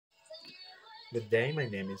Good day, my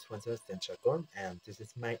name is Juan Sebastian Chacón, and this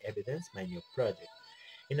is my evidence, my new project.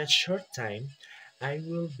 In a short time, I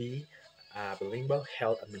will be a bilingual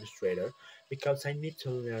health administrator because I need to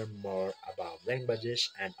learn more about languages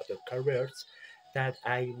and other careers that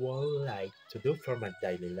I would like to do for my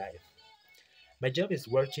daily life. My job is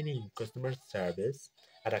working in customer service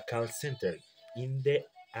at a call center in the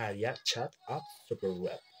area chat of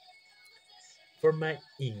Superweb. For my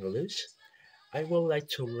English, I would like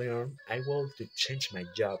to learn, I want to change my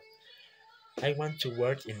job. I want to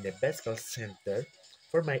work in the best call center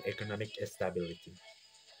for my economic stability.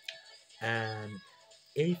 And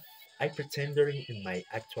if I pretend during in my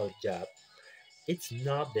actual job, it's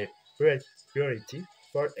not the priority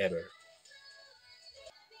forever.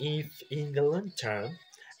 If in the long term,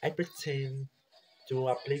 I pretend to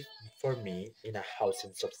apply for me in a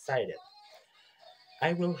housing subsided,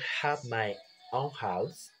 I will have my own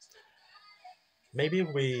house, maybe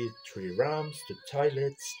with three rooms, two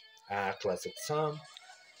toilets, a closet zone,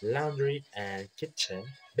 laundry and kitchen,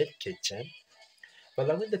 big kitchen.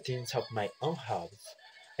 Following the things of my own house,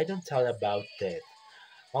 I don't tell about that.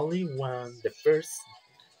 Only when the first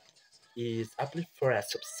is applied for a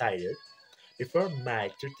subsided before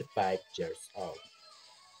my 35 years old.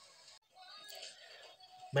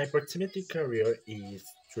 My opportunity career is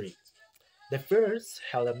three. The first,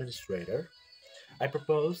 health administrator, I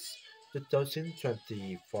propose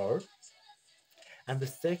 2024, and the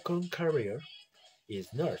second career is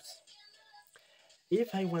nurse.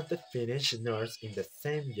 If I want to finish nurse in the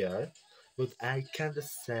same year, but I can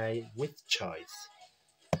decide with choice.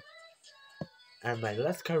 And my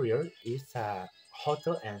last career is a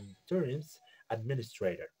hotel and tourism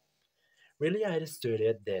administrator. Really, I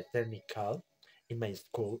studied the technical in my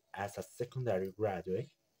school as a secondary graduate,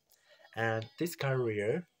 and this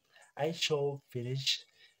career I should finish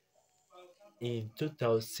in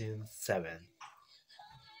 2007.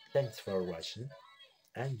 Thanks for watching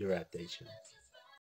and your attention.